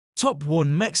Top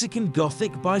 1 Mexican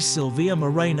Gothic by Silvia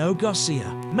Moreno-Garcia.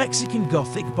 Mexican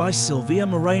Gothic by Silvia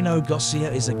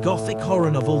Moreno-Garcia is a Gothic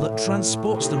horror novel that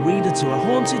transports the reader to a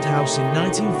haunted house in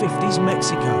 1950s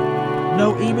Mexico.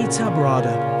 Noemi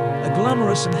Tabarada, a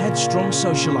glamorous and headstrong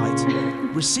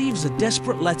socialite, receives a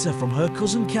desperate letter from her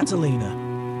cousin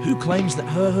Catalina, who claims that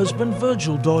her husband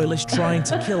Virgil Doyle is trying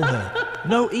to kill her.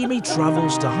 Noemi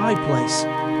travels to High Place,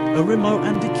 a remote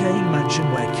and decaying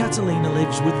mansion where Catalina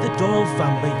lives with the Doyle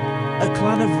family, a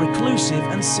clan of reclusive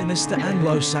and sinister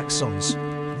Anglo-Saxons.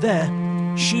 There,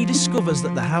 she discovers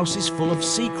that the house is full of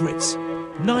secrets,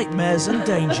 nightmares and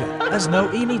danger. As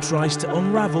Noemi tries to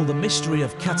unravel the mystery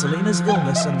of Catalina's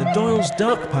illness and the Doyles'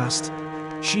 dark past,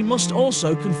 she must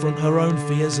also confront her own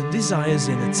fears and desires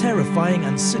in a terrifying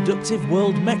and seductive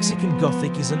world. Mexican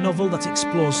Gothic is a novel that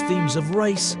explores themes of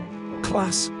race,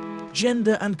 class,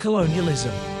 gender and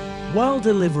colonialism, while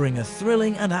delivering a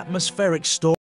thrilling and atmospheric story.